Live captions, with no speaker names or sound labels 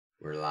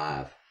We're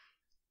live.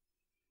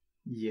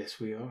 Yes,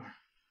 we are.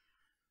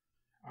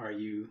 Are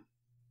you?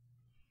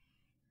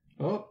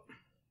 Oh.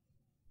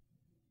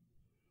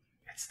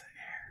 It's the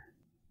air.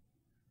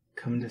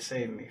 Come to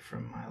save me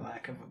from my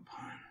lack of a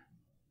pun.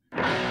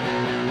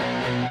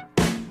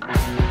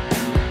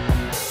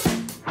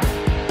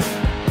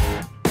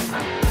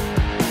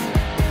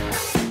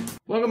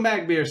 Welcome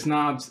back, beer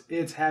snobs.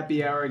 It's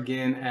happy hour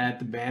again at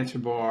the Banter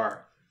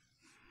Bar.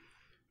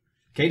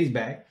 Katie's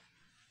back.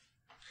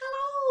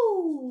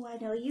 Hello! I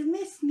know you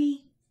missed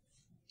me.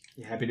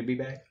 You happy to be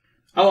back?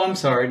 Oh, I'm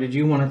sorry. Did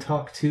you want to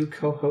talk to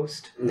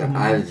co-host? No,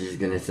 I was just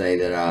going to say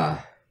that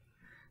I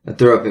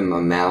threw up in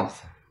my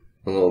mouth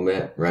a little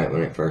bit right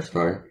when it first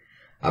started.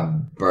 I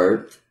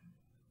burped,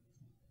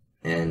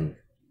 and,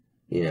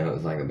 it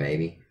was like a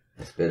baby.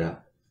 I spit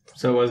up.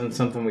 So it wasn't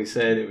something we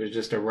said. It was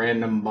just a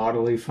random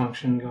bodily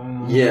function going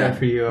on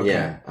for you? Okay.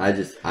 Yeah.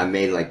 I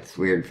made like this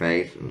weird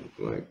face.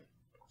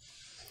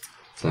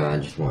 So I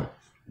just want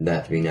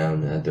that to be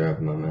known that I threw up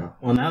in my mouth.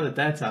 Well, now that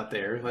that's out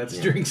there, let's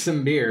drink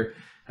some beer.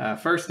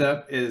 First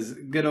up is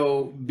good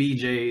old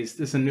BJ's.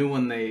 This is a new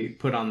one they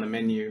put on the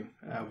menu.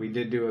 We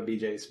did do a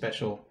BJ's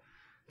special.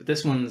 But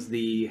this one's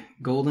the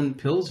Golden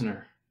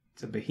Pilsner.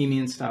 It's a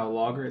Bohemian-style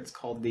lager. It's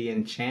called the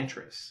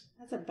Enchantress.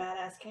 That's a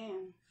badass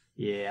can.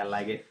 Yeah, I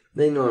like it.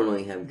 They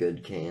normally have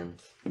good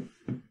cans.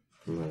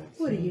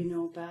 What do you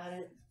know about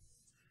it?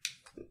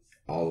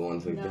 All the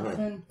ones we've Nothing.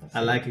 done.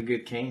 I like a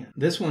good can.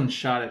 This one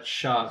shot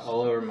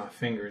all over my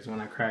fingers when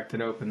I cracked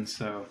it open,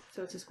 so...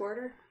 So it's a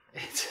squirter?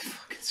 It's a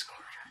fucking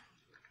squirter.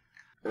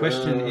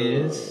 Question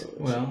is,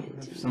 well,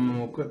 if someone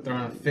will quit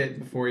throwing a fit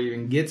before he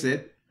even gets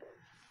it,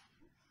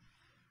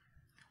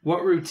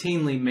 what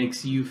routinely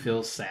makes you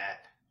feel sad?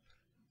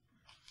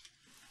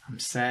 I'm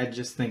sad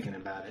just thinking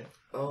about it.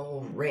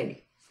 Oh,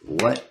 Randy.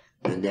 What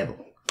the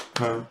devil?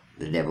 Huh?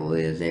 The devil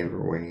is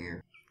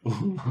everywhere.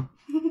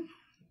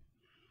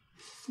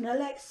 Smell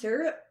like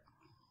syrup.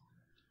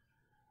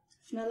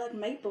 Smell like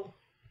maple.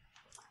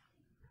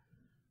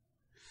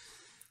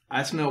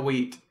 I smell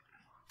wheat.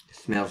 It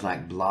smells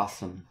like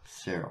blossom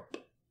syrup.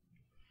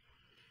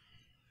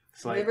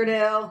 It's like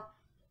Riverdale.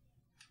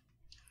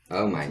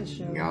 Oh my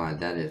god,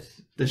 that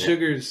is... the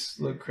sugars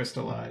look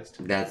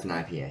crystallized. That's an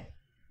IPA.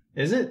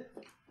 Is it?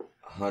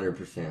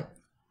 100%.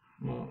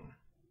 Well,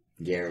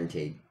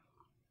 Guaranteed.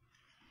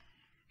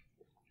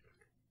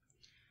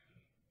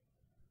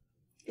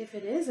 If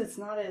it is, it's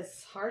not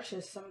as harsh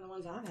as some of the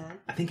ones I've had.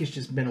 I think it's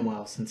just been a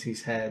while since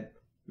he's had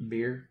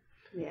beer.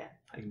 Yeah.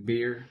 Like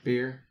beer.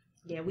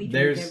 Yeah, we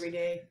drink every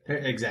day.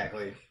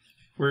 Exactly.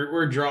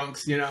 We're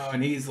drunks,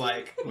 and he's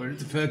like, what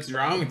the fuck's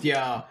wrong with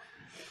y'all?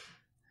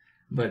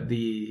 But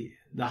the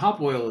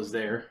hop oil is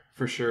there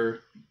for sure.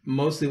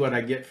 Mostly what I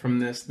get from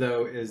this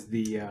though is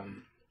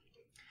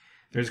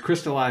there's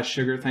crystallized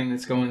sugar thing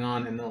that's going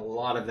on, and then a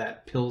lot of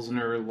that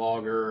Pilsner,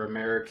 lager,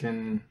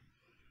 American.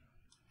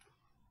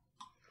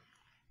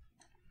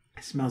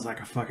 It smells like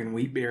a fucking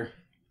wheat beer.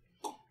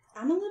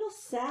 I'm a little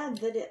sad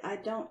that I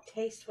don't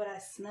taste what I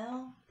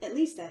smell. At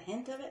least a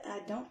hint of it.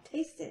 I don't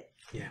taste it.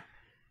 Yeah.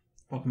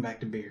 Welcome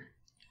back to beer.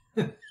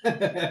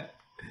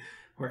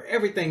 Where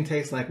everything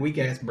tastes like weak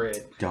ass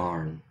bread.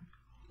 Darn.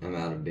 I'm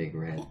out of Big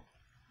Red.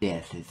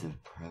 Death is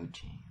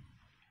approaching.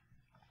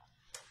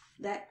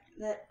 That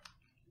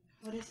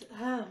what is it?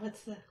 Oh,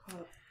 what's the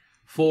quote?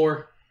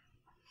 4.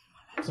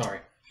 Sorry.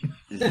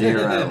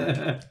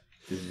 0.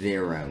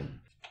 0.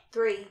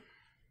 3.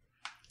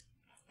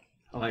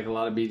 I like a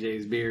lot of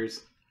BJ's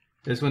beers.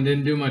 This one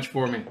didn't do much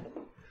for me.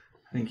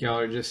 I think y'all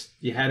are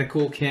you had a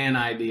cool can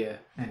idea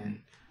and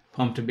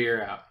pumped a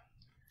beer out.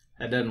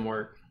 That doesn't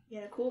work.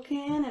 Yeah, a cool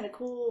can and a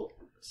cool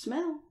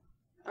smell,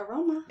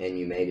 aroma. And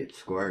you made it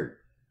squirt.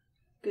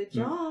 Good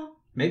job.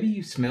 Maybe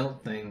you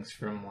smelled things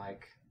from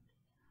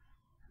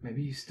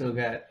maybe you still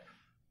got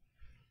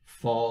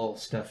fall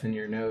stuff in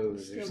your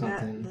nose or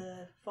something. Got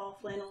the fall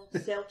flannel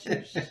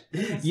seltzers.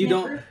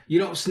 You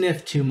don't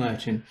sniff too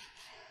much, and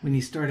when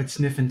you started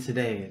sniffing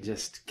today, it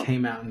just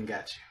came out and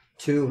got you.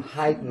 Tu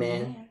hype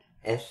man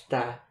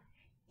está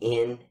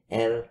en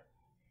el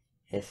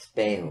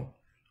espejo.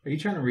 Are you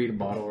trying to read a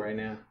bottle right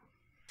now?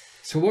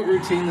 So what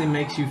routinely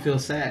makes you feel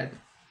sad?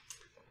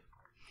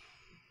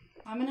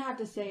 I'm going to have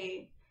to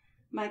say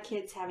my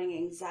kids having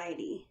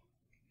anxiety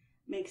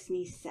makes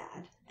me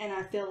sad. And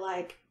I feel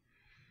like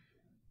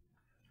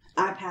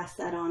I pass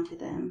that on to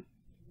them.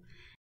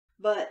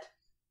 But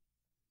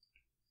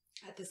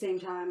at the same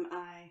time,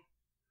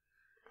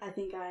 I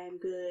think I am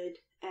good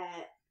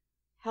at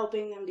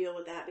helping them deal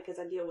with that because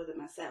I deal with it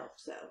myself.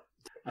 So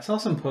I saw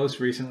some posts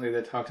recently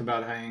that talked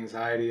about how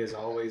anxiety is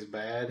always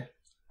bad.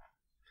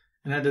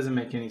 And that doesn't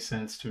make any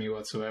sense to me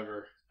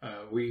whatsoever.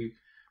 We've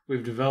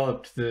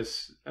developed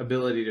this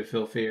ability to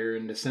feel fear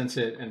and to sense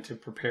it and to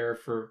prepare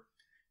for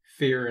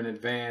fear in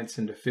advance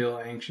and to feel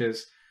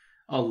anxious.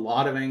 A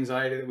lot of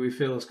anxiety that we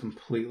feel is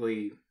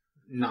completely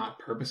not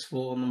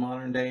purposeful in the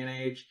modern day and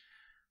age.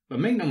 But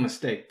make no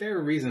mistake, there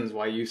are reasons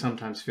why you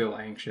sometimes feel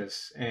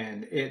anxious.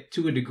 And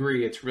to a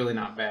degree, it's really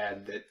not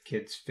bad that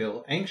kids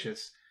feel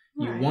anxious.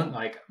 Right. You want,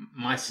 like,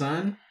 my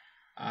son,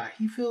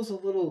 He feels a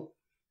little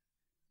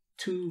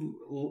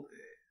too.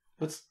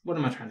 What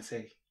am I trying to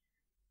say?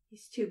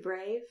 He's too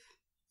brave.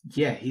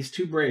 Yeah, he's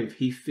too brave.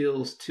 He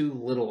feels too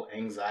little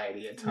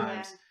anxiety at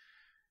times,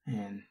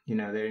 and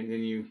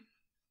then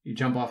you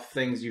jump off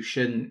things you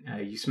shouldn't.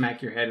 You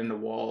smack your head into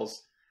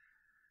walls.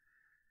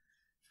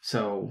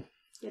 So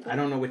I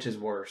don't know which is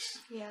worse.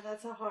 Yeah,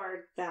 that's a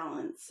hard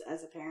balance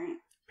as a parent.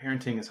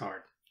 Parenting is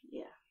hard.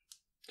 Yeah.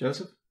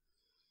 Joseph,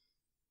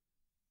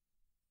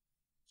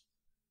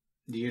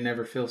 do you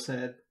never feel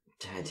sad?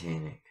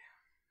 Titanic.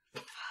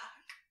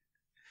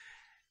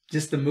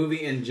 Just the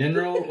movie in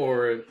general,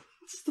 or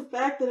It's the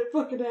fact that it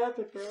fucking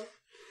happened, bro.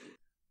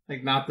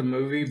 like not the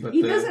movie, but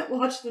He doesn't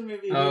watch the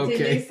movie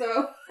routinely,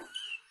 so.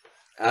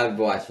 I've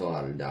watched a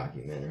lot of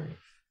documentaries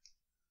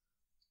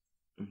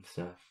and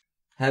stuff.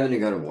 Having to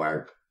go to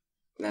work,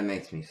 that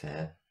makes me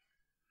sad.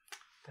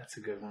 That's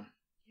a good one.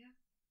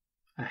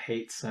 Yeah. I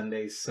hate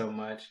Sundays so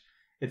much.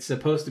 It's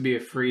supposed to be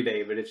a free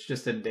day, but it's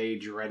just a day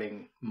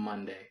dreading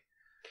Monday.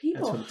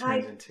 People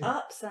hype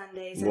up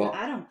Sundays, and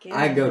I don't get it.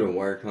 I go to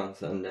work on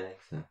Sunday,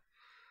 so.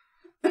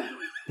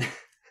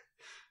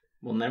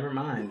 Well, never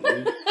mind,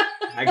 dude.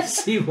 I can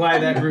see why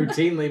that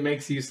routinely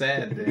makes you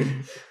sad,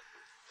 then.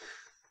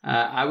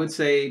 I would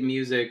say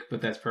music,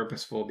 but that's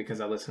purposeful because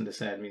I listen to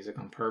sad music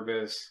on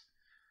purpose.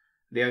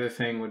 The other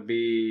thing would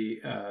be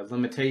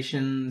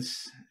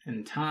limitations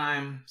in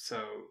time.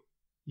 So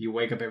you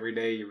wake up every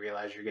day, you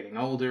realize you're getting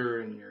older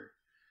and your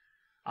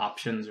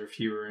options are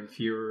fewer and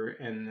fewer.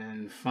 And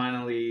then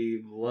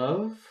finally,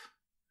 love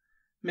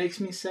makes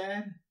me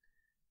sad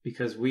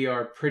because we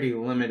are pretty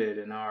limited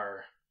in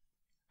our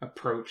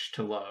approach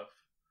to love.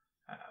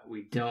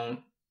 We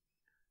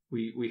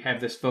have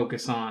this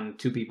focus on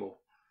two people,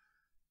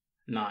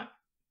 not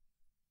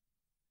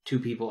two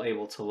people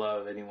able to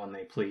love anyone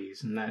they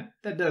please. And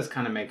that does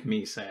kind of make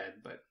me sad,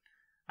 but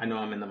I know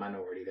I'm in the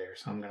minority there,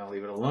 so I'm going to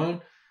leave it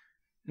alone.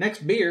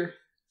 Next beer.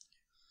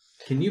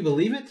 Can you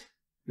believe it?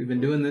 We've been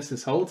doing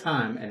this whole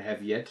time and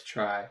have yet to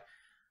try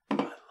Bud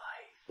Light.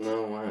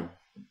 Oh, wow.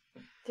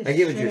 Just I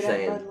get what you're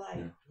straight up saying. Bud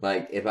Light.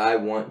 Like, if I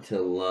want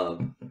to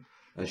love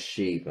a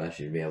sheep, I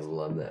should be able to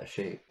love that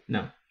sheep.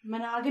 No.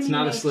 Monogamy It's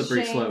not a makes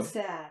slippery Shane slope.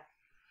 sad.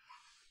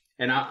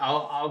 And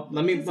I'll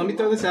let me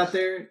throw this out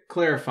there,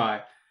 clarify.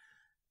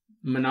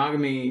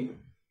 Monogamy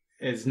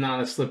is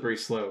not a slippery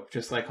slope,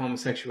 just like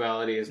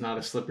homosexuality is not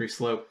a slippery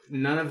slope.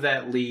 None of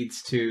that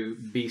leads to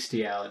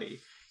bestiality.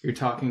 You're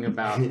talking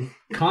about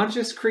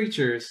conscious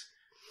creatures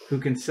who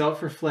can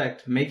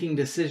self-reflect, making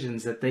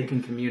decisions that they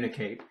can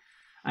communicate.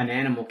 An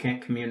animal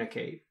can't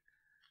communicate,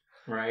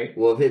 right?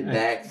 Well, if it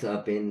backs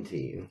up into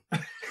you.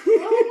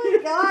 Oh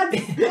my God,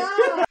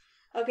 stop!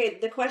 Okay,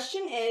 the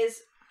question is,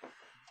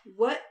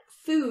 what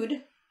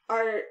food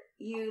are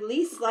you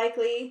least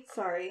likely...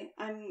 Sorry,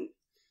 I'm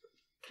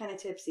kind of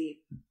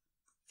tipsy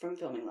from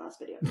filming last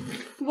video.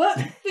 What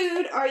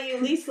food are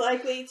you least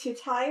likely to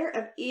tire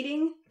of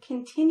eating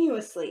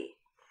continuously?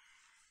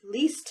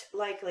 Least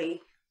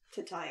likely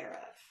to tire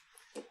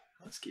of.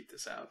 Let's keep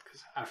this out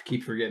because I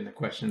keep forgetting the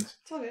questions.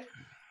 It's all good.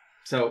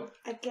 So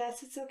I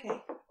guess it's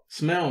okay.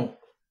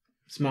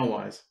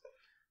 smell-wise,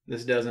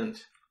 this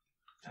doesn't...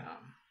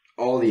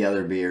 All the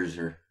other beers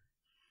are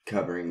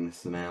covering the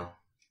smell.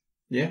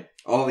 Yeah?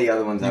 All the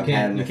other ones I've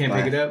had in You this can't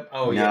glass. pick it up?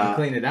 Oh, you haven't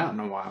cleaned it out in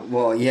a while.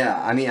 Well,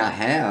 yeah. I mean, I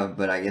have,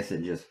 but I guess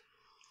it just...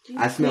 Dude,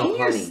 I smell clean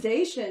honey. Your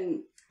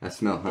station. I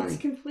smell honey.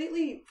 It's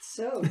completely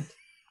soaked.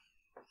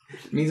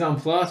 Mise en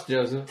place,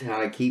 Joseph. That's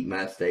how I keep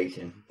my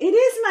station. It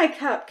is my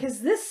cup,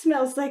 because this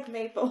smells like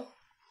maple.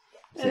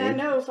 See? And I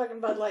know fucking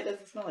Bud Light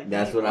doesn't smell like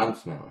That's maple. what I'm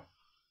smelling.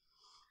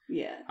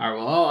 Yeah. All right,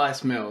 well, all I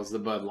smell is the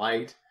Bud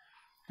Light.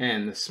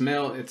 And the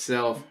smell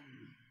itself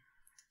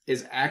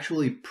is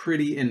actually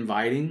pretty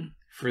inviting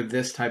for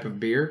this type of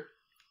beer.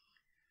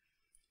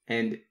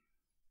 And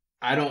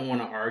I don't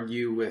want to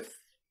argue with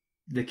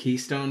the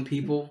Keystone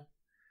people.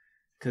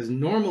 Because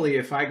normally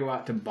if I go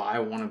out to buy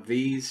one of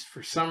these,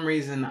 for some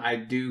reason I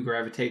do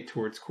gravitate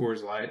towards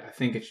Coors Light. I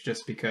think it's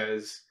just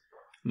because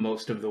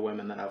most of the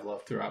women that I've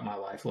loved throughout my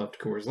life loved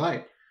Coors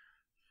Light.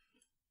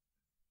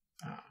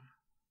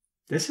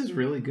 This is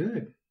really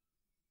good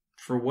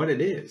for what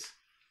it is.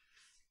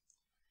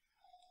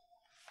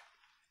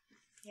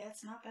 Yeah,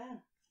 it's not bad.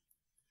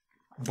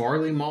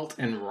 Barley malt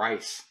and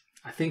rice.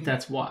 I think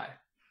that's why.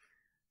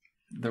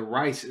 The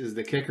rice is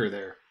the kicker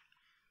there.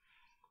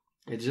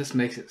 It just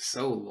makes it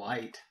so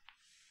light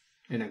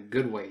in a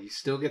good way. You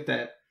still get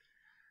that.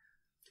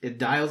 It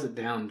dials it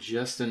down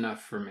just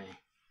enough for me.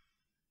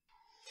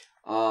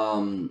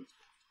 5.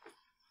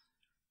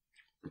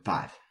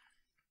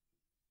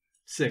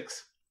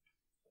 6.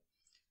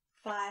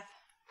 5.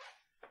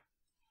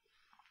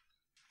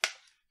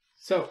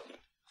 So,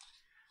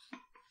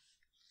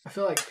 I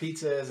feel like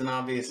pizza is an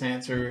obvious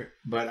answer,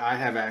 but I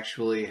have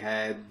actually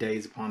had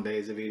days upon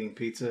days of eating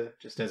pizza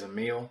just as a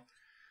meal.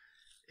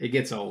 It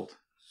gets old.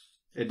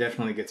 It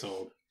definitely gets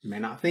old. You may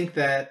not think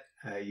that.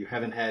 You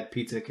haven't had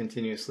pizza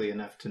continuously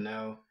enough to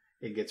know.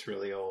 It gets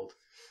really old.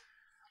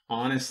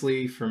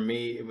 honestly, for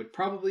me, it would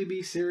probably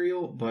be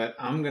cereal, but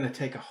I'm going to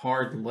take a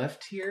hard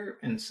left here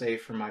and say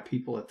for my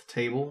people at the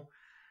table,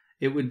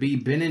 it would be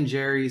Ben &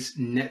 Jerry's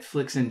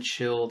Netflix and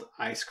chilled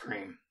ice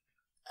cream.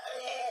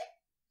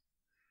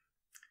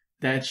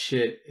 That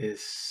shit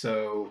is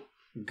so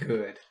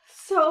good.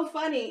 So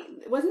funny,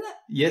 wasn't it?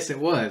 Yes, it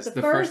was. The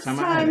The first time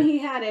I had it. he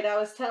had it, I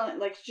was telling,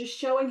 like, just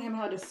showing him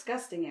how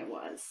disgusting it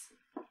was.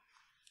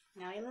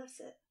 Now he loves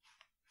it.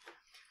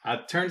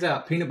 Turns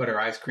out peanut butter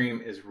ice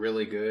cream is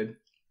really good.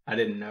 I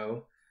didn't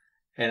know.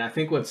 And I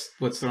think what's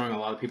throwing a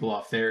lot of people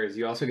off there is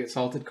you also get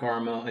salted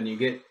caramel and you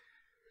get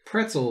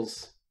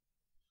pretzels,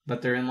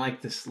 but they're in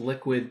like this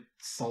liquid,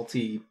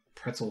 salty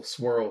pretzel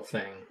swirl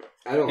thing.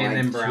 I don't And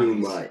then like too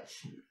brownies.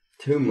 much.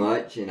 Too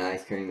much in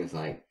ice cream is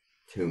like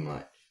too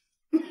much.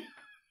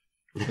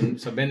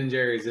 So Ben &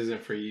 Jerry's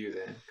isn't for you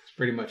then. Because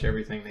pretty much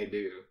everything they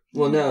do.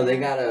 Well, no, they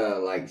got a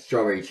like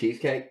strawberry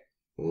cheesecake.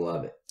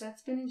 Love it.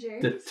 That's Ben &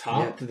 Jerry's? The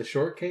top to the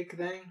shortcake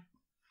thing?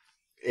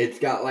 It's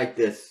got like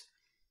this.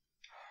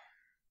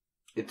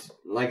 It's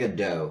like a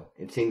dough.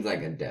 It seems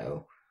like a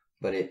dough,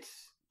 but it's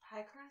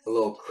Pie crust? a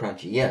little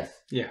crunchy. Yes.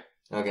 Yeah.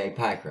 Okay,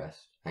 pie crust,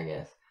 I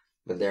guess.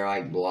 But they're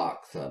like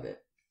blocks of it.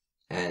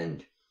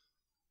 And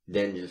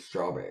then just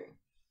strawberry.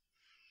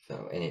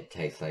 So, and it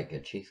tastes like a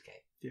cheesecake.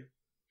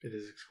 It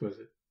is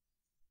exquisite.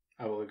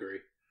 I will agree.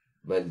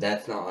 But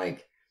that's not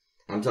like,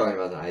 I'm talking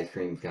about the ice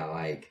cream's got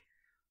like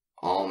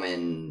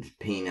almond,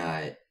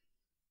 peanut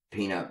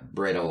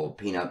brittle,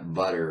 peanut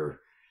butter,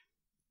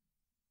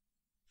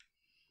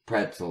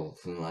 pretzels,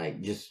 and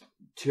like just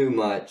too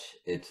much.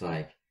 It's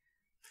like,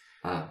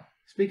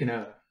 Speaking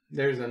of,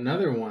 there's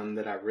another one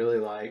that I really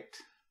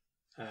liked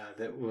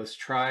that was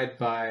tried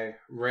by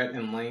Rhett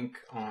and Link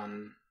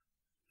on,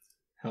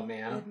 help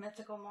me out. Good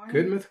Mythical Morning?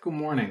 Good Mythical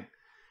Morning.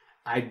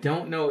 I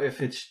don't know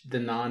if it's the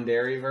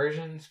non-dairy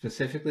version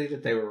specifically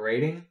that they were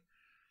rating,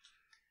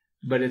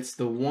 but it's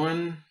the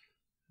one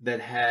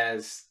that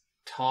has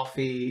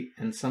toffee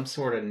and some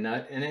sort of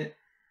nut in it.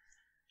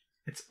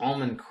 It's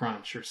almond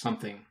crunch or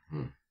something.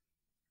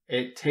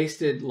 It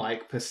tasted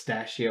like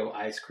pistachio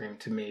ice cream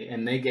to me,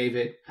 and they gave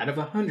it, out of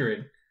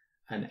 100,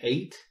 an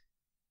 8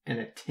 and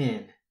a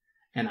 10,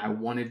 and I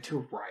wanted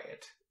to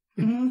riot.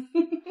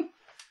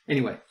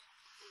 Anyway.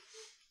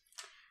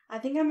 I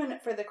think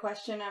for the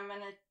question,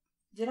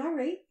 did I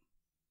rate?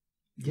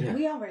 yeah.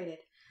 We all rated.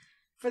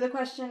 For the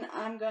question,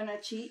 I'm going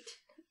to cheat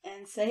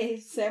and say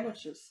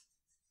sandwiches.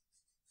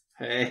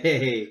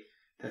 Hey,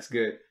 that's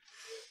good.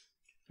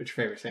 What's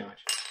your favorite sandwich?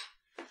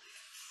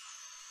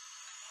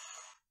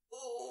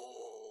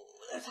 Ooh,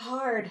 that's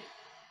hard.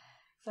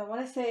 So I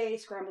want to say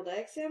scrambled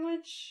egg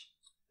sandwich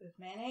with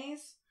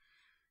mayonnaise,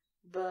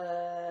 but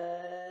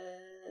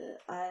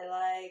I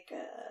like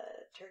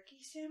a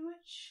turkey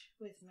sandwich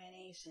with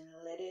mayonnaise and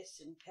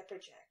lettuce and pepper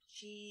jack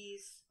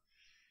cheese.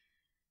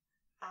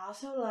 I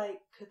also like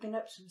cooking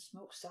up some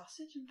smoked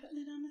sausage and putting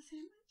it on the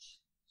sandwich.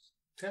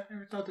 I've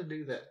never thought to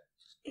do that.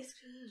 It's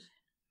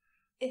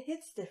good. It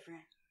hits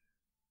different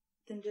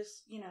than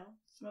just,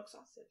 smoked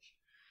sausage.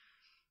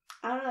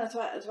 I don't know.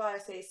 That's why I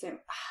say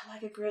sandwich. I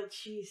like a grilled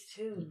cheese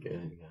too.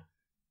 Good, yeah.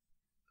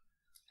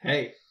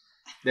 Hey,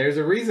 there's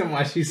a reason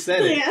why she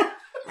said it. Yeah.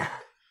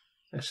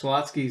 A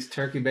Schlotsky's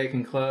Turkey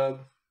Bacon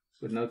Club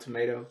with no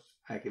tomato.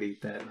 I could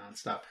eat that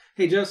nonstop.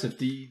 Hey, Joseph,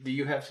 do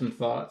you have some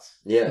thoughts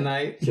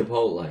tonight?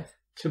 Chipotle.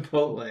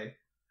 Chipotle.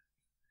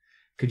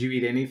 Could you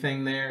eat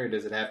anything there, or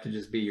does it have to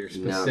just be your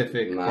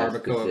specific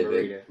barbacoa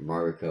burrito?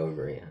 Barbacoa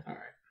burrito. All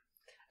right.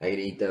 I could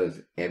eat those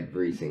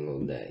every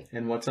single day.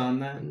 And what's on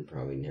that? And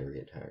probably never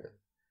get tired of them.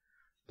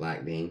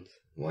 Black beans,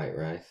 white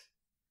rice,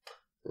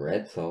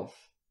 red sauce,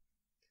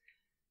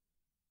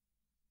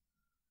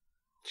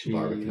 Cheese.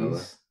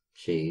 barbacoa,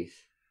 cheese.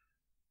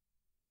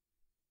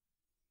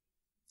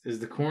 Is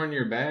the corn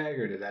your bag,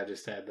 or did I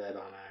just add that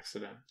on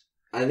accident?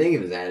 I think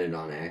it was added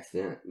on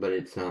accident, but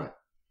it's not.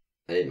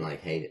 I didn't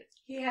hate it.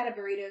 He had a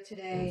burrito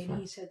today, That's fine. and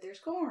he said, "There's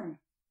corn."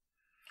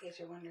 In case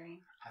you're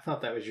wondering. I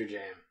thought that was your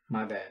jam.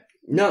 My bad.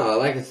 No,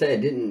 like I said,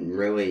 it didn't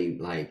really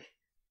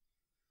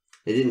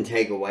it didn't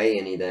take away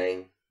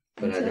anything,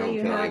 but Until I don't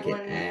you feel have like one,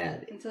 it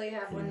added. Until you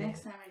have one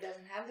next time, it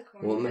doesn't have the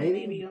corn. Well,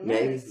 maybe you'll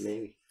notice.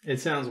 maybe. It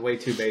sounds way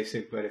too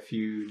basic, but if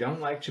you don't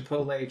like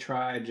Chipotle,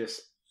 try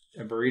just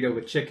a burrito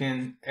with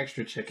chicken,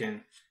 extra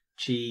chicken,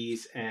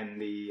 cheese,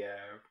 and the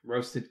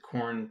roasted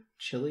corn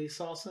chili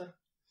salsa.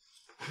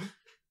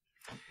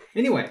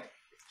 Anyway,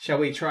 shall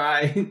we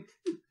try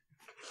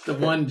the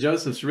one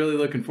Joseph's really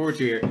looking forward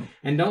to here?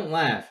 And don't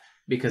laugh,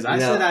 because I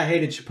said I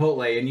hated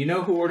Chipotle, and you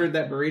know who ordered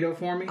that burrito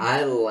for me?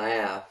 I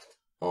laughed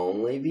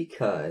only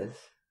because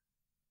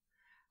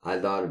I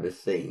thought of a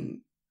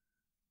scene.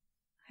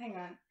 Hang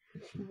on.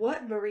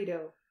 What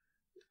burrito?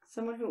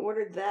 Someone who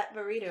ordered that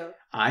burrito.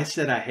 I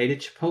said I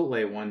hated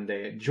Chipotle one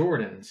day at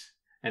Jordan's,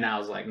 and I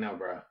was like, no,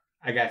 bro,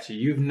 I got you.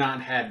 You've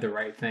not had the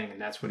right thing, and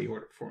that's what he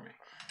ordered for me.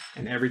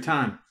 And every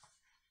time,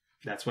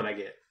 that's what I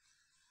get.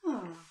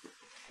 Oh.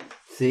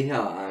 See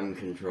how I'm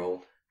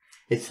controlled?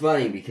 It's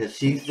funny because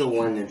she's the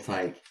one that's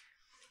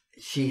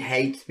she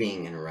hates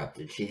being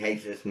interrupted. She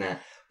hates this and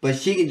that. But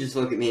she can just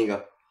look at me and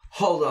go,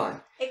 Hold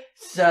on.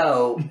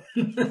 So,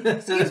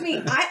 Excuse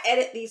me, I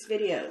edit these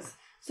videos.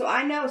 So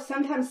I know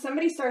sometimes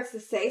somebody starts to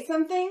say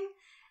something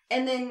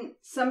and then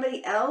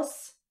somebody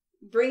else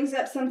brings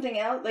up something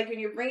else. Like when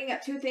you're bringing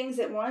up two things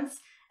at once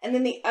and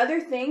then the other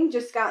thing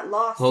just got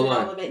lost in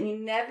all of it and you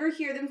never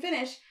hear them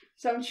finish.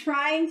 So I'm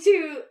trying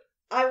to...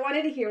 I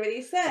wanted to hear what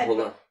he said.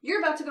 Hold on.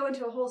 You're about to go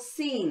into a whole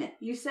scene.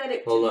 You said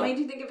it made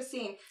you think of a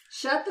scene.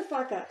 Shut the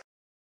fuck up.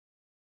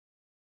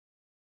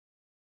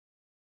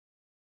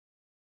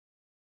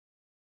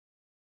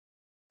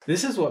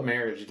 This is what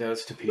marriage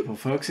does to people,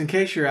 folks. In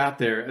case you're out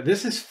there,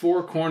 this is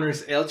Four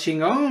Corners El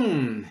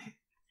Chingon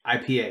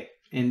IPA,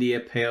 India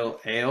Pale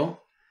Ale.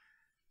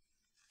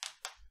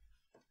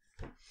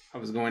 I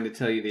was going to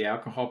tell you the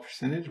alcohol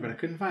percentage, but I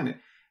couldn't find it.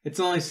 It's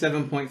only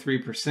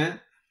 7.3%. Is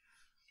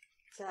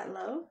that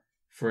low?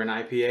 For an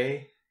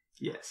IPA,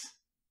 yes.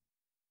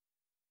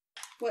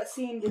 What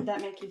scene did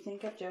that make you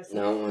think of, Joseph?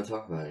 No, I don't want to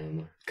talk about it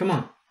anymore. Come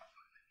on.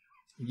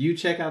 You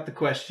check out the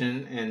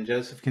question, and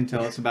Joseph can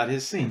tell us about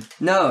his scene.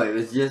 No, it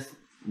was just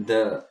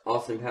the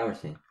Austin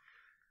Powers scene.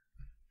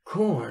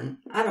 Corn?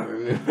 I don't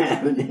remember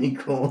having any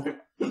corn.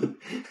 Don't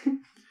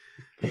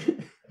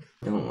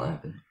laugh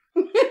at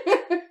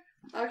it.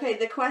 Okay,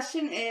 the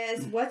question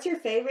is, what's your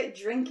favorite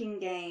drinking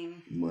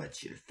game?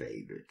 What's your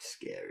favorite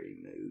scary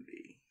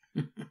movie?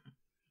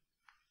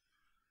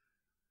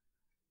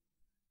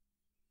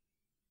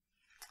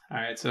 All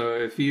right, so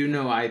if you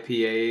know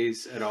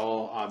IPAs at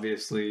all,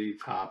 obviously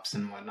hops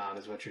and whatnot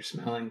is what you're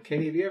smelling.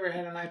 Katie, have you ever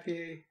had an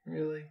IPA,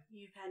 really?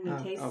 You've had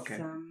me taste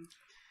some.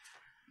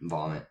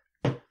 Vomit.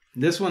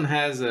 This one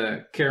has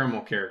a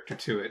caramel character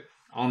to it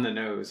on the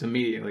nose.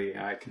 Immediately,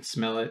 I can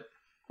smell it.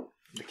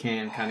 The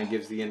can kind of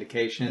gives the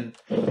indication.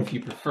 If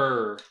you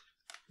prefer,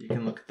 you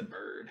can look at the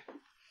bird.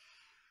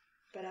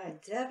 But I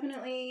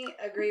definitely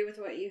agree with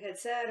what you had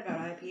said about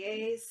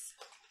IPAs.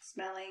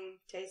 Smelling,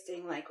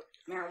 tasting like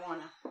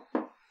marijuana.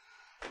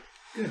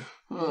 Good.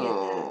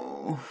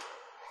 Oh.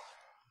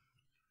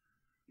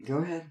 Go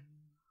ahead.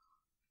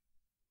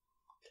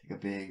 Take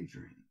a big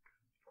drink.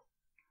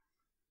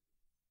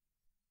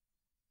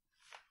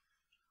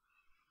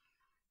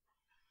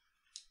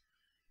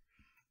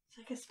 It's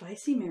like a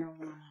spicy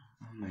marijuana.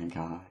 Oh my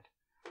god.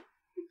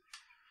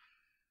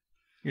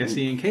 Yeah,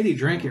 see, and Katie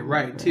drank it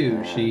right,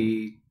 too.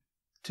 She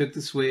took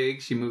the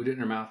swig, she moved it in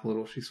her mouth a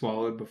little, she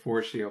swallowed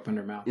before she opened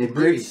her mouth. If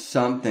there's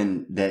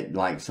something that,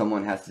 like,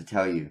 someone has to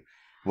tell you,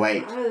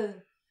 wait.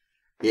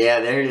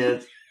 Yeah, there it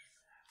is.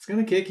 It's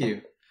going to kick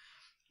you.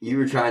 You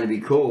were trying to be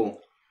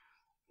cool.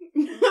 I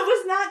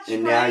was not trying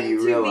and now you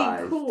to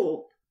realize. be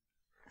cool.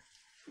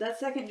 That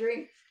second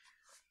drink,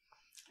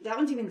 that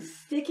one's even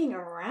sticking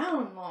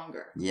around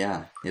longer.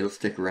 Yeah, it'll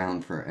stick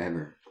around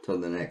forever till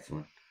the next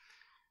one.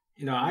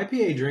 You know,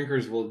 IPA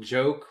drinkers will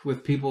joke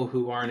with people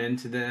who aren't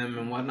into them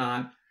and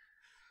whatnot.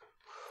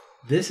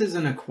 This is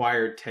an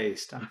acquired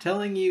taste. I'm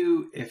telling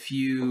you, if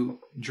you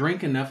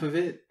drink enough of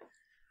it,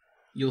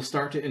 you'll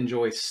start to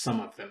enjoy some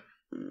of them.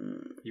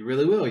 You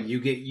really will. You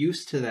get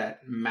used to that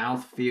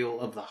mouthfeel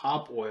of the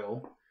hop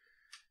oil,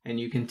 and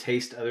you can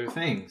taste other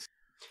things.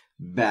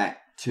 Back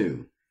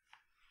to,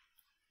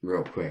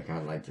 real quick,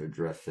 I'd like to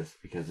address this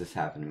because this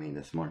happened to me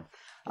this morning.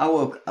 I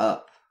woke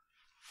up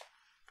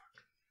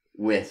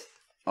with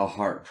a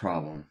heart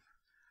problem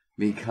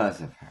because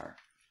of her.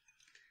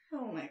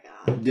 Oh my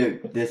god.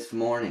 Dude, this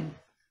morning,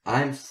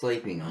 I'm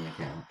sleeping on the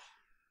couch.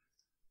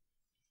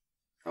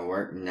 I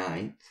work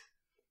nights,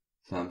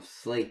 so I'm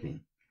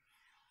sleeping.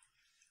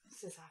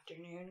 This is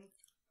afternoon.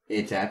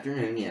 It's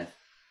afternoon, yes.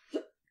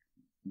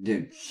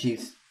 Dude,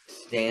 she's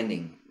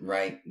standing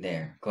right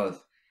there, close.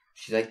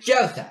 She's like,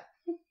 Joseph!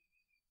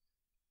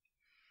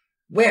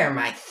 Where are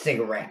my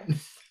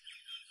cigarettes?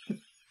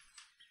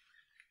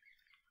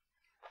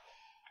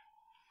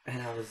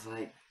 And I was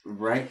like,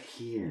 right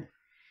here.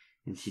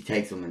 And she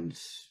takes them and,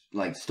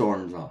 like,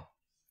 storms off.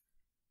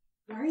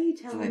 Why are you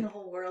telling the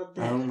whole world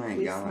that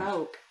we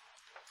smoke?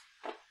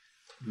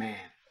 Man.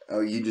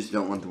 Oh, you just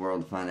don't want the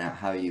world to find out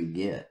how you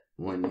get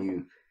when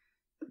you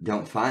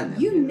don't find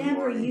them. You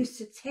never used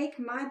to take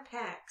my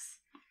packs.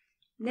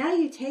 Now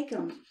you take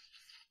them.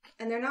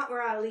 And they're not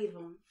where I leave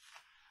them.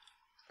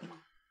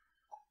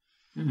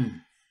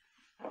 Mm.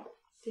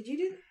 Did you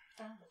do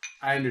that? Oh.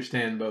 I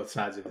understand both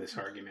sides of this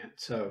argument.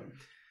 So,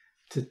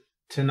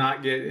 to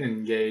not get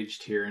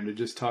engaged here and to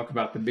just talk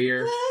about the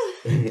beer.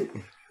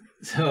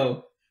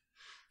 So,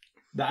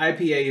 the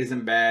IPA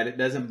isn't bad. It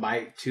doesn't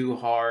bite too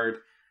hard.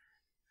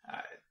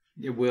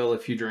 It will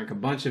if you drink a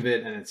bunch of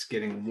it and it's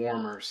getting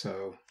warmer.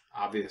 So,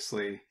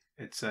 obviously,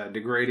 it's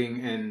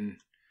degrading in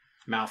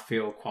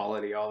mouthfeel,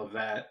 quality, all of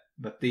that.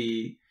 But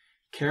the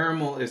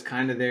caramel is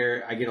kind of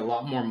there. I get a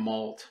lot more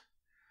malt.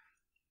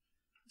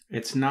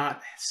 It's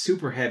not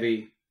super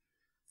heavy.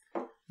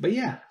 But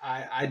yeah,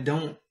 I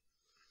don't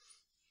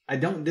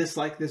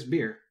dislike this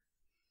beer.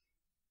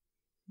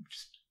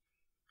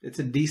 It's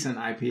a decent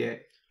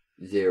IPA.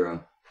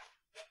 0.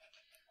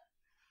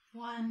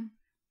 1.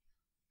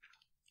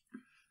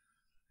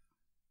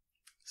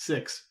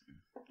 6.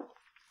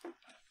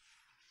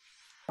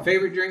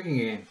 Favorite drinking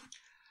game?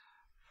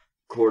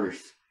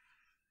 Quarters.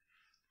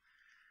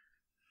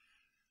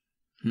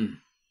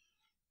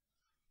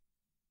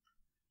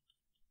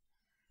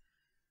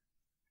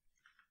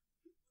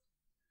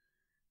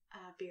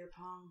 Beer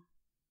pong.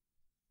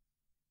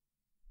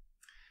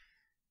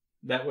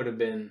 That would have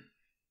been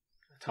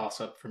a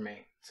toss-up for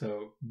me.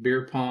 So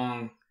beer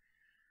pong,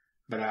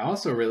 but I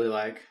also really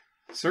like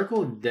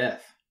Circle of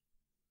Death.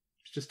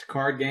 It's just a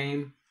card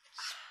game.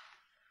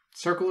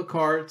 Circle of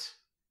cards,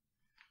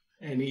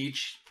 and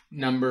each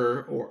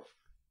number, or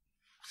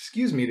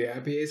excuse me, the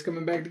IPA is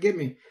coming back to get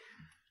me.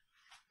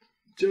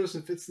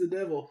 Joseph, it's the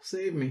devil.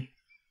 Save me.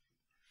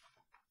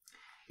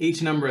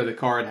 Each number of the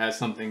card has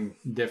something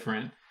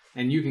different,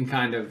 and you can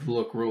kind of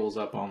look rules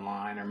up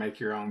online or make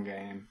your own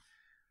game.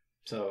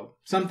 So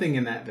something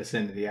in that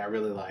vicinity I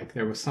really like.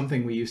 There was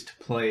something we used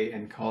to play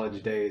in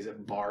college days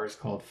at bars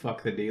called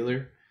Fuck the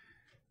Dealer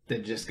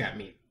that just got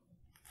me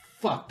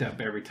fucked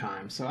up every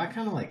time. So I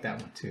kind of like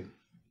that one too.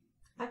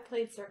 I've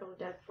played Circle of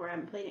Death before. I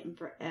haven't played it in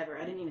forever.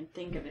 I didn't even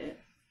think of it.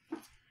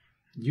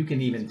 You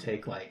can even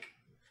take like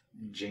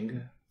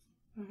Jenga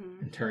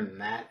and turn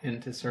that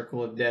into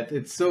Circle of Death.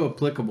 It's so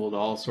applicable to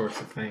all sorts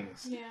of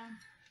things. Yeah.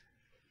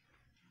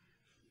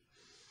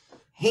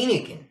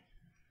 Heineken.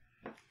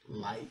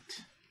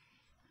 Light.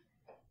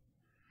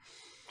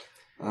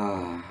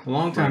 Uh,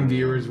 Longtime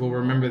viewers will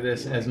remember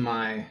this as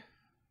my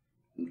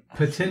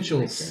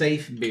potential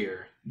safe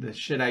beer. The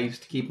shit I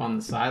used to keep on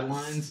the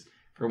sidelines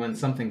for when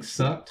something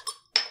sucked.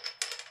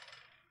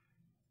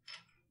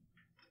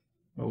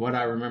 But what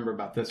I remember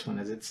about this one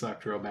is it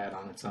sucked real bad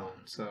on its own.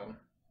 So,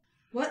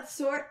 what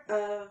sort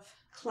of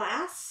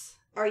class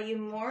are you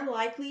more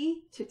likely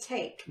to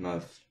take?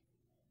 most.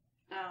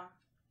 Oh,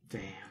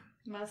 damn.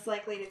 most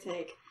likely to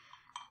take.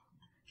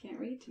 Can't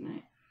read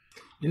tonight.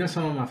 You know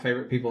some of my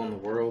favorite people in the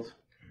world?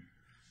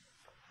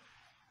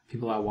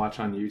 People I watch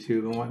on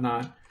YouTube and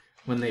whatnot.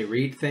 When they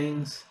read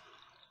things,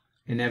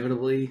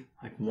 inevitably,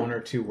 like one or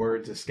two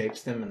words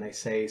escapes them and they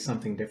say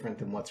something different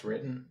than what's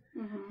written.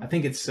 I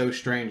think it's so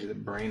strange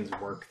that brains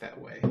work that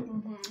way.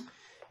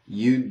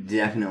 You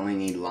definitely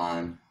need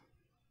lime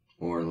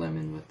or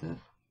lemon with it.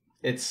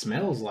 It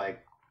smells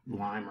like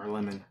lime or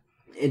lemon.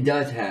 It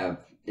does have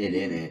it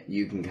in it.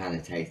 You can kind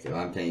of taste it.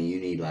 I'm telling you,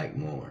 you need like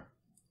more.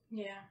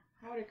 Yeah,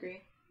 I would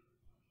agree.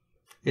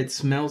 It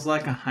smells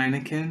like a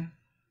Heineken.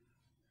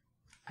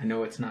 I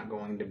know it's not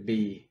going to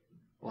be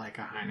like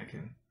a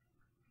Heineken.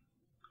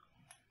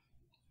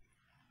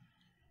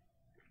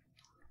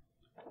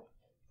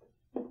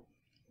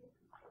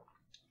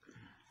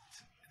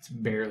 It's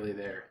barely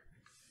there.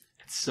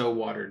 It's so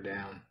watered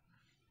down.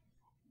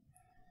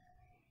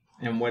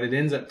 And what it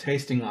ends up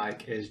tasting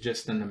like is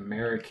just an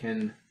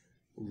American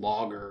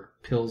lager,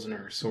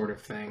 pilsner sort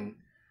of thing.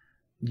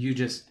 You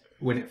just,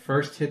 when it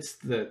first hits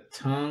the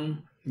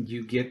tongue,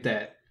 you get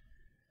that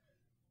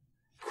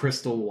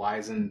Crystal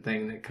Weizen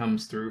thing that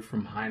comes through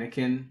from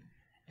Heineken,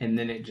 and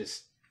then it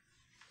just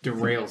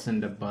derails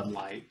into Bud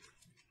Light.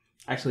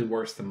 Actually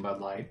worse than Bud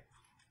Light.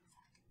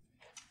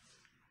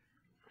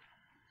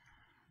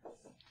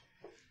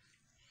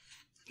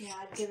 Yeah,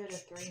 I'd give it a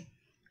 3.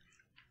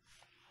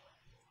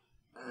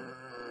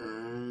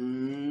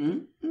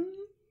 Um,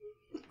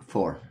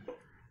 4.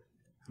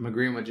 I'm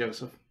agreeing with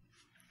Joseph.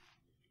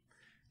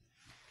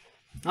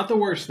 Not the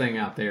worst thing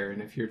out there,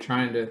 and if you're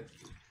trying to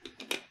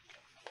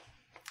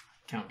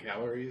count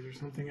calories or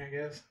something, I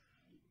guess.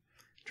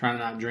 Trying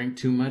to not drink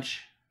too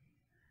much.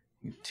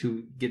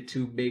 Get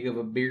too big of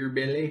a beer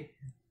belly.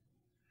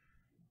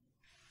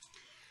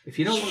 If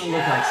you don't want to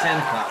look like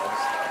Santa Claus.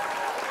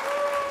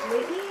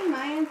 Lately,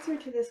 my answer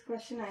to this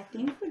question, I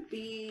think, would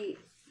be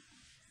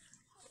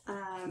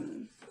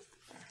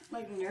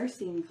like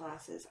nursing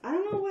classes. I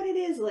don't know what it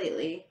is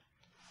lately.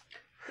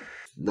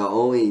 The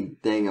only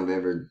thing I've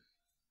ever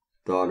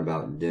thought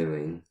about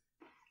doing,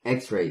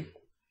 X-ray,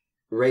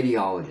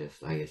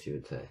 radiologist, I guess you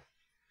would say.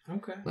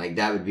 Okay. Like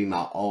that would be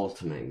my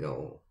ultimate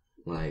goal.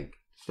 Like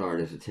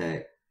start as a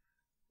tech,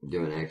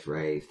 doing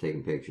X-rays,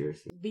 taking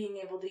pictures. Being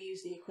able to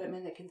use the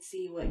equipment that can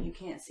see what you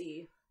can't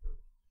see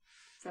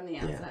from the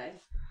outside.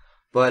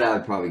 But I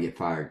would probably get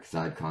fired because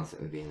I'd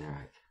constantly be in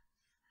there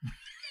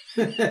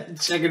like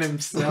Checking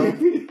himself.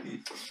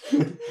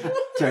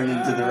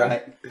 turning to the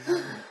right.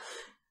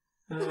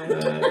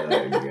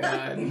 Oh,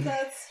 God.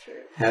 That's true.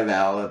 Have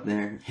Al up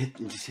there.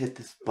 Just hit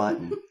this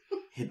button.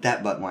 Hit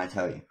that button when I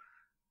tell you.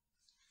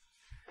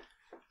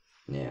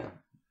 Yeah.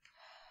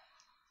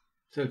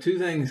 So 2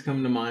 things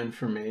come to mind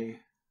for me.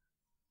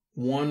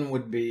 One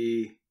would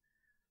be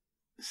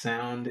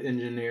sound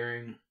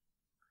engineering.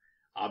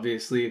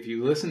 Obviously, if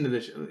you listen to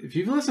if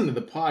you've listened to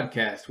the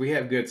podcast, we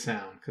have good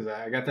sound because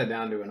I got that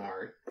down to an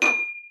art.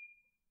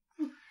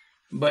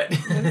 But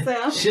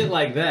shit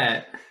like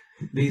that,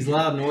 these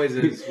loud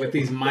noises with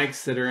these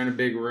mics that are in a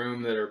big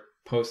room that are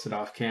posted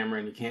off camera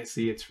and you can't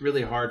see, it's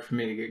really hard for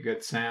me to get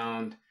good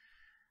sound.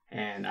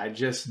 And I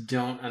just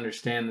don't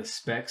understand the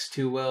specs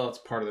too well. It's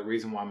part of the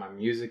reason why my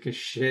music is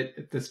shit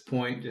at this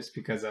point, just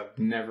because I've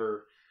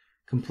never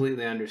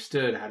completely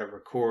understood how to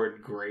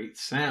record great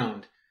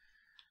sound.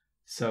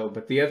 So,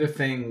 but the other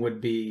thing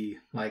would be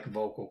like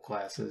vocal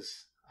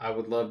classes. I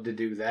would love to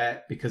do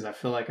that because I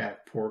feel like I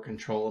have poor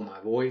control of my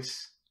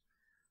voice.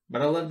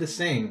 But I love to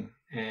sing,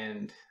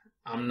 and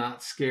I'm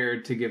not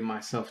scared to give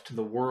myself to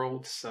the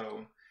world.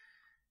 So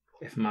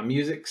if my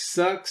music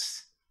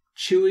sucks,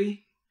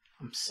 Chewy,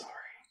 I'm sorry.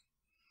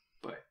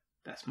 But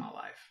that's my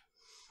life.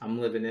 I'm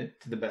living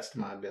it to the best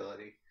of my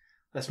ability.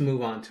 Let's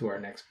move on to our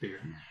next beer.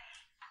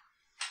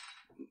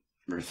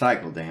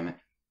 Recycle, damn it.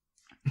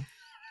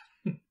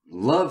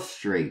 Love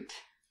Street.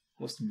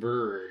 What's the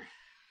brewery?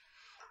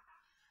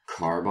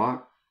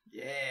 Carbach.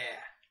 Yeah.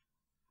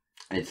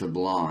 It's a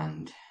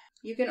blonde.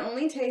 You can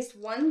only taste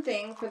one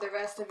thing for the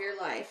rest of your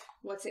life.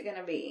 What's it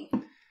gonna be?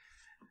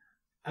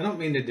 I don't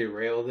mean to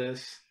derail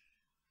this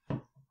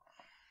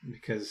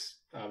because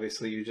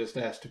obviously you just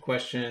asked a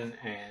question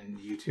and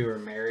you two are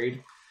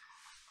married.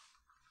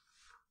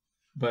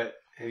 But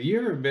have you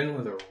ever been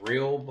with a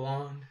real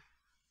blonde?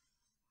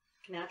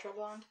 Natural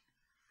blonde?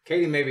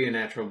 Katie may be a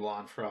natural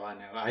blonde for all I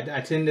know.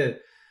 I tend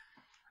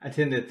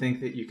to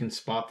think that you can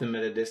spot them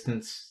at a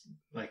distance,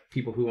 like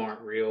people who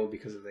aren't real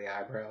because of the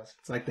eyebrows.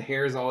 It's like the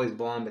hair is always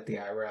blonde, but the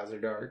eyebrows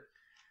are dark.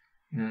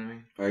 You know what I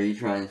mean? Are you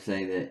trying to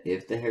say that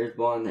if the hair's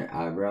blonde, their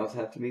eyebrows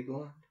have to be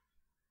blonde?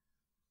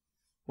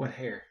 What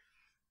hair?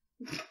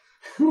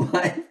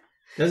 What?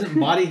 Doesn't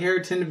body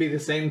hair tend to be the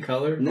same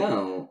color?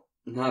 No,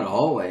 not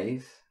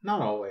always.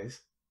 Not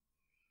always.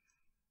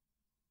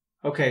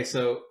 Okay,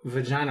 so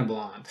vagina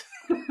blonde.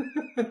 Oh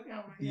my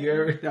God. You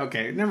ever?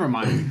 Okay, never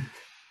mind.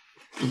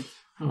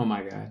 Oh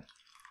my God.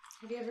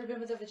 Have you ever been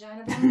with a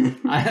vagina blonde?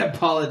 I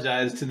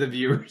apologize to the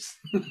viewers.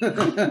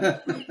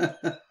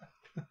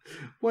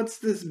 What's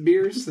this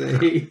beer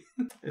say?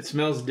 It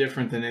smells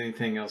different than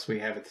anything else we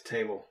have at the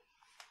table.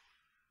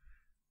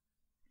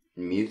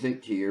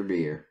 Music to your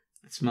beer.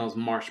 It smells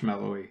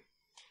marshmallowy.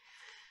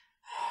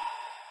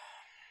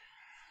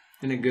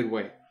 In a good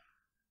way.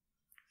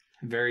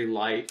 Very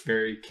light,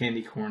 very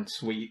candy corn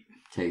sweet.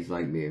 Tastes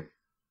like beer.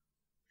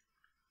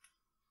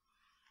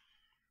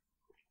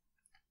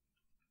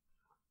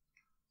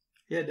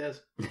 Yeah, it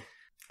does.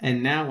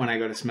 And now when I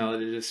go to smell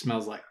it, it just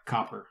smells like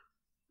copper.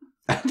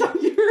 I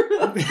thought you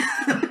were...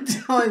 I'm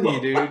telling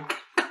you, dude.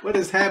 What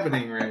is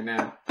happening right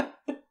now?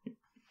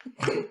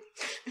 Have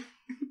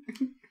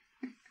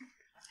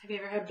you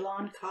ever had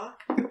blonde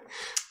cock?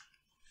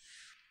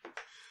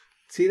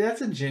 See,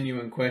 that's a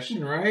genuine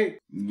question, right?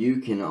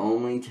 You can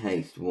only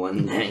taste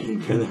one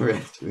thing for the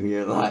rest of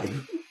your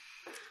life.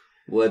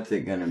 What's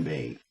it gonna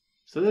be?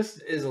 So this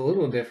is a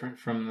little different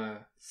from the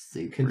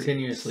Secrets.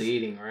 continuously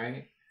eating,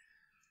 right?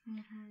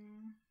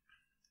 Mm-hmm.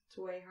 It's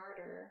way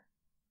harder.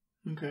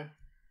 Okay.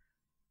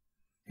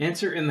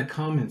 Answer in the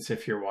comments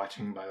if you're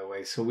watching, by the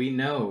way, so we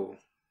know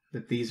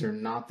that these are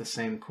not the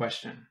same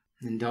question.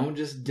 And don't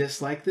just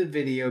dislike the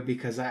video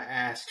because I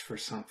asked for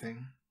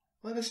something.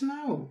 Let us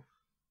know.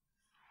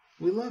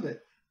 We love it.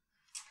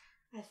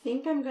 I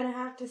think I'm going to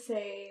have to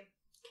say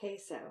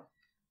queso,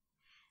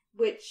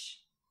 which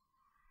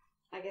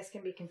I guess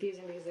can be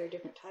confusing because there are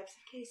different types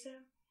of queso.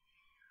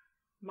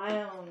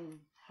 My own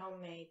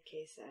homemade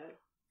queso.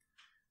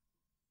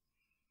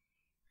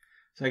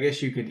 So I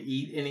guess you could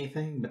eat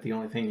anything, but the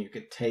only thing you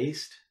could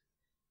taste,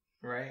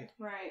 right?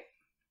 Right.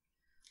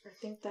 I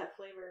think that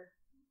flavor.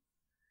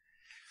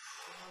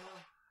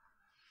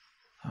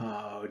 I don't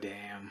know. Oh,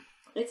 damn.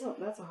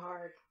 That's a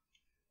hard.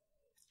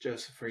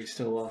 Joseph, are you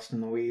still lost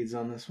in the weeds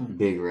on this one?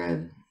 Big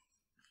Red.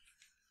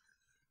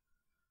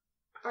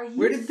 Are you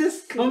Where did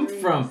this come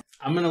serious? from?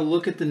 I'm going to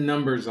look at the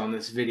numbers on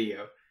this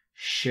video.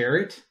 Share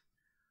it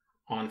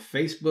on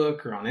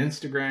Facebook or on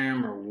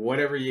Instagram or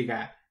whatever you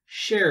got.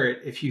 Share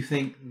it if you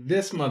think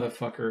this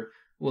motherfucker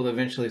will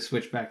eventually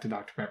switch back to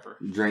Dr. Pepper.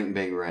 Drink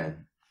Big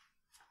Red.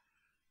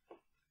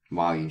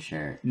 While you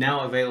share it.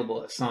 Now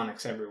available at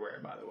Sonic's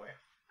everywhere, by the way.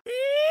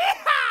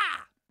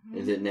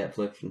 Is it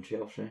Netflix and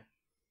chill shit?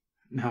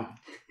 No.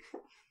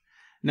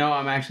 No,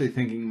 I'm actually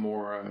thinking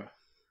more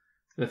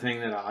the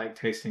thing that I like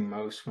tasting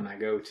most when I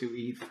go to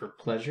eat for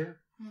pleasure.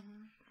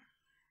 Mm-hmm.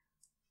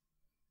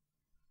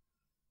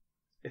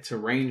 It's a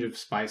range of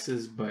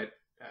spices, but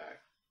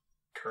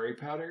curry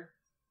powder.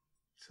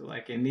 So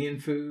like Indian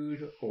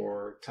food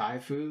or Thai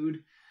food.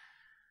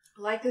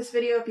 Like this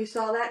video if you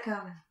saw that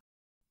coming.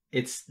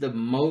 It's the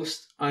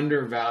most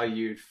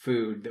undervalued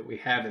food that we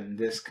have in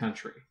this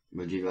country.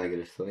 Would you like it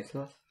as soy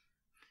sauce?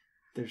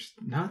 There's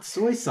not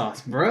soy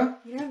sauce, bruh.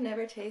 You know, I've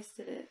never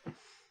tasted it.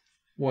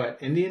 What,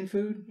 Indian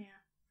food? Yeah.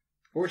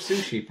 Or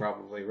sushi,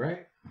 probably,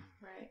 right?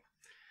 Right.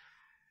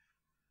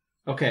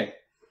 Okay,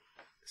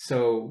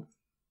 so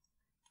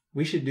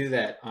we should do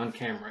that on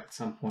camera at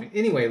some point.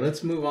 Anyway,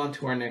 let's move on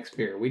to our next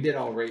beer. We did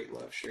all rate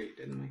Love Street,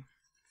 didn't we?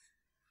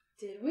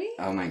 Did we?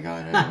 Oh my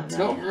god, I I don't know.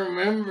 don't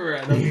remember.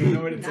 I don't even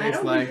know what it I tastes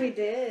don't like. think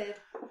we did.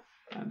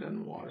 I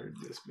done watered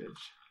this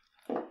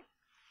bitch.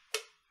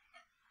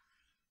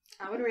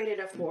 I would rate it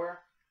a 4.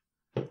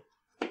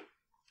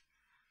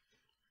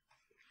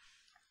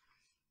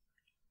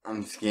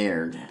 I'm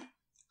scared.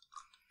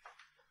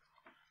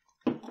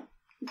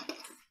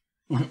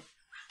 Because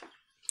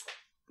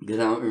I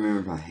don't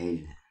remember if I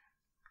hated it.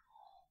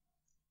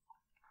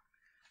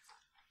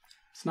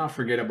 It's not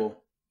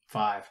forgettable.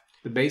 5.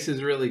 The base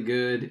is really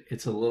good.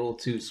 It's a little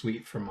too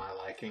sweet for my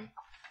liking.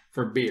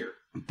 For beer.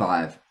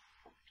 5.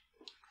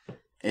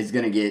 It's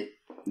going to get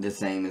the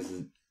same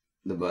as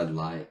the Bud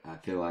Light. I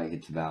feel like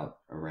it's about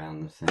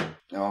around the same.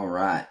 All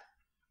right.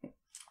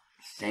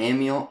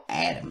 Samuel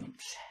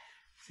Adams.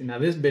 See, now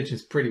this bitch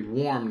is pretty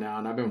warm now,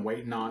 and I've been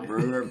waiting on it.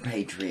 Brewer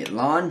Patriot.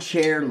 Lawn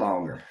chair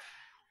lager.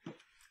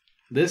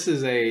 This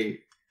is a...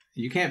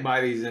 You can't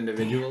buy these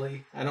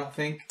individually, I don't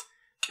think.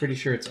 Pretty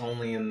sure it's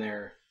only in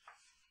their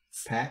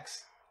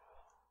packs.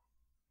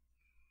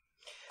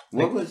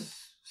 What was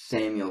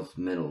Samuel's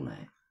middle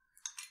name?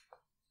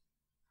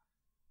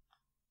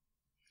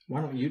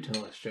 Why don't you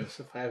tell us,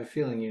 Joseph? I have a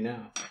feeling you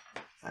know.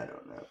 I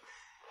don't know.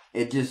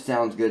 It just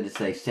sounds good to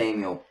say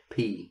Samuel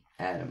P.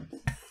 Adams.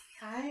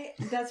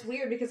 That's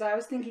weird because I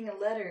was thinking a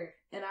letter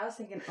and I was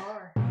thinking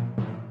R.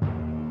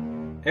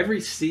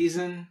 Every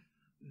season,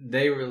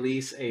 they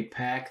release a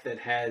pack that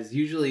has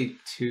usually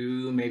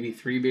 2, maybe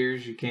 3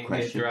 beers you can't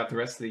get throughout the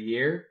rest of the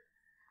year.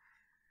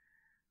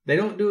 They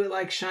don't do it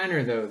like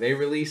Shiner, though. They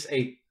release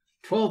a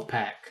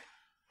 12-pack.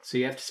 So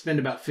you have to spend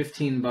about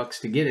 $15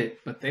 to get it.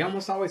 But they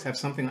almost always have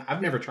something.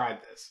 I've never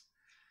tried this.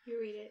 You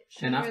read it.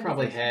 And I've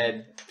probably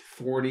had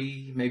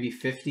 40, maybe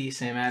 50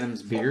 Sam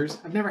Adams beers.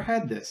 I've never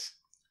had this.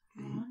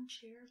 Lawn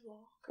chair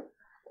lager.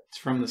 It's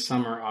from the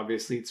summer,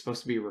 obviously. It's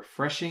supposed to be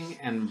refreshing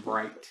and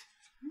bright.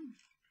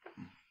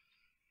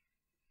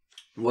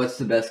 What's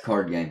the best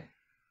card game?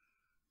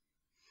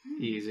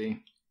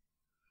 Easy.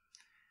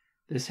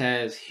 This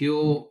has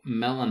Huel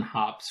melon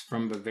hops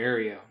from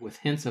Bavaria with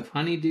hints of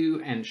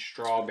honeydew and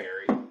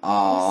strawberry.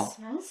 Aw, It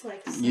smells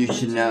like you summer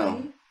should to know.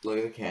 me. Look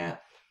at the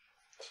cat.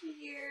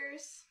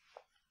 Cheers.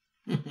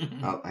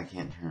 Oh, I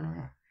can't turn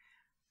around.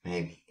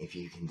 Maybe, if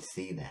you can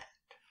see that.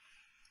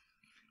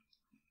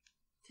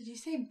 Did you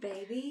say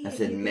baby? I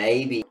said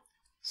maybe.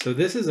 So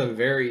this is a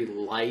very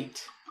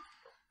light...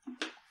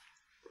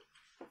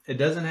 It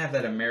doesn't have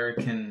that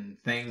American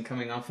thing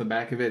coming off the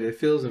back of it. It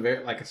feels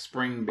like a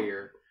spring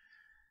beer.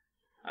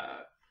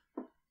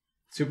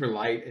 Super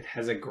light. It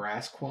has a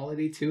grass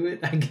quality to it,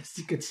 I guess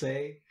you could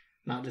say.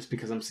 Not just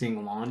because I'm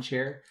seeing lawn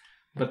chair.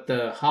 But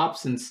the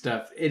hops and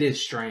stuff, it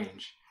is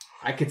strange.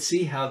 I could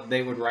see how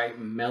they would write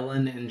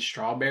melon and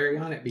strawberry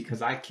on it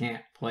because I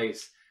can't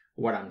place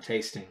what I'm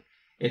tasting.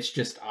 It's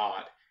just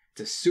odd.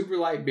 It's a super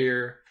light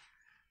beer,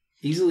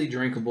 easily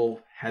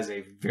drinkable, has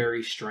a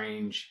very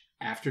strange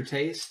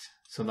aftertaste.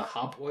 So the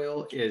hop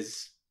oil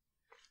it's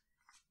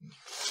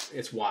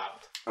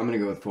wild. I'm going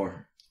to go with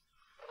 4.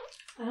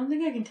 I don't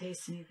think I can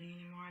taste anything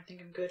anymore. I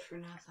think I'm good for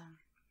nothing.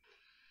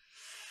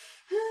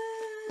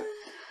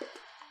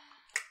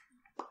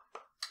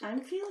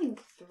 I'm feeling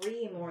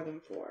 3 more than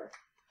 4.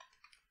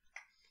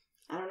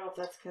 I don't know if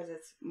that's because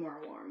it's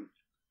more warm.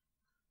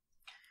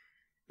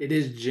 It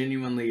is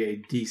genuinely a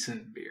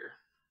decent beer.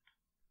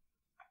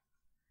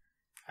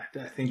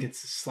 I think it's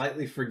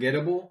slightly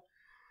forgettable,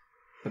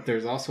 but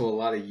there's also a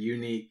lot of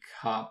unique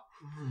hop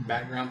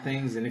background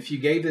things. And if you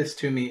gave this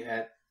to me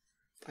at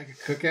like a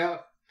cookout,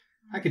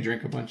 I could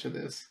drink a bunch of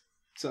this.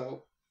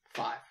 So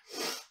 5.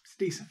 It's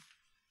decent.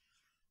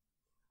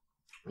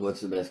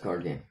 What's the best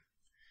card game?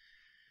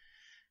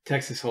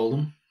 Texas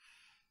Hold'em.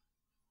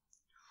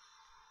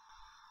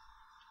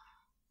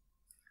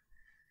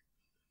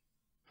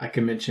 I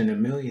can mention a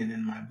million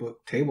in my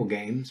book, table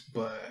games,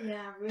 but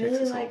Yeah, I really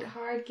Texas like Hold'em.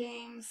 card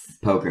games.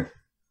 Poker.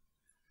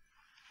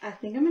 I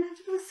think I'm going to have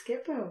to go with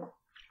Skip-Bo.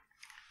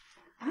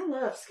 I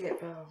love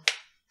Skip-Bo.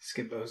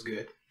 Skip-Bo's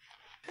good.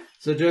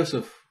 So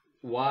Joseph,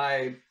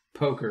 why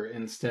poker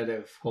instead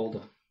of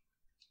Hold'em?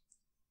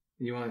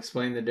 You want to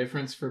explain the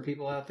difference for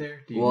people out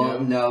there? Do you know?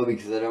 No,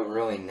 because I don't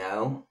really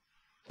know.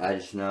 I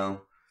just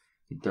know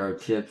you throw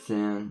chips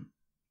in,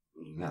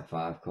 you got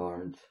 5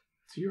 cards.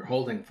 So you're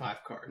holding 5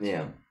 cards.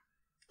 Yeah.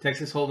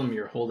 Texas Hold'em,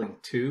 you're holding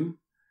 2,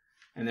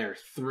 and there are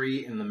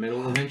 3 in the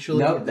middle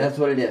eventually. No, that's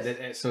what it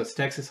is. So it's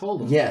Texas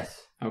Hold'em.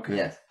 Yes. Okay.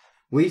 Yes.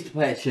 We used to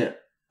play that shit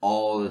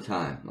all the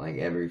time, like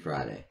every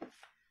Friday.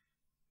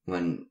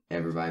 When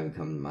everybody would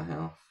come to my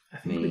house. I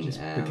think we just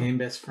became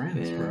best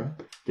friends, bro.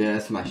 Yeah,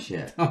 that's my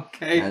shit.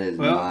 Okay. That is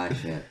well, my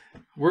shit.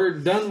 We're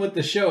done with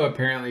the show,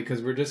 apparently,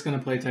 because we're just going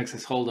to play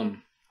Texas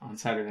Hold'em on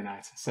Saturday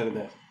nights instead of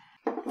that.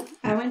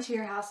 I went to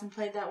your house and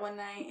played that one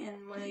night,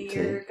 and one of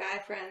your guy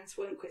friends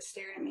wouldn't quit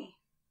staring at me.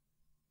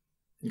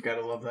 You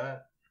gotta love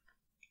that.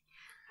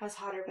 I was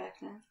hotter back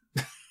then.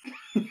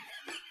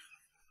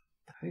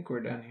 I think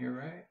we're done here,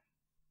 right?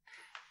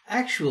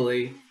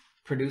 Actually,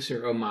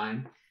 producer O'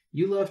 mine,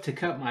 you love to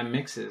cut my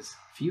mixes.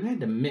 If you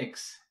had to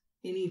mix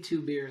any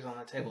 2 beers on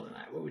the table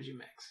tonight, what would you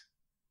mix?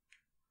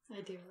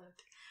 I do love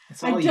to.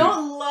 It's all I you.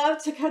 don't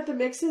love to cut the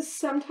mixes.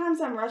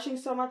 Sometimes I'm rushing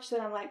so much that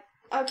I'm like,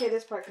 okay,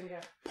 this part can go.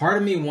 Part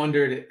of me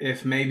wondered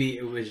if maybe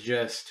it was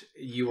just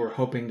you were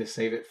hoping to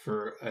save it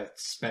for a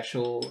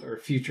special or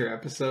future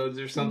episodes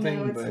or something.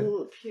 No, it's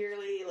but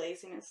purely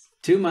laziness.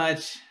 too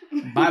much.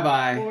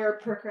 Bye-bye. Or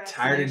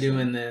procrastination. Tired of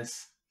doing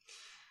this.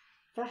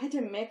 If I had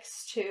to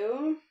mix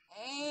too.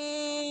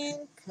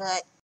 And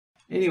cut.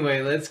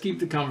 Anyway, let's keep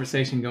the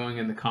conversation going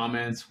in the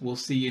comments. We'll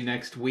see you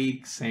next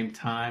week, same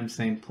time,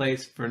 same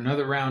place, for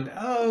another round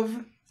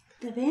of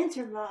The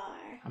Banter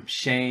Bar. I'm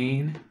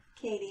Shane.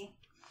 Katie.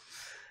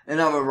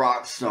 And I'm a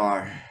rock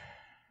star.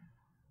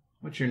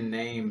 What's your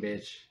name,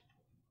 bitch?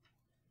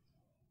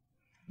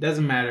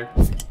 Doesn't matter.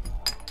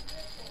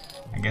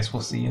 I guess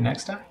we'll see you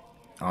next time.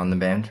 On the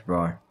Banter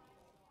Bar.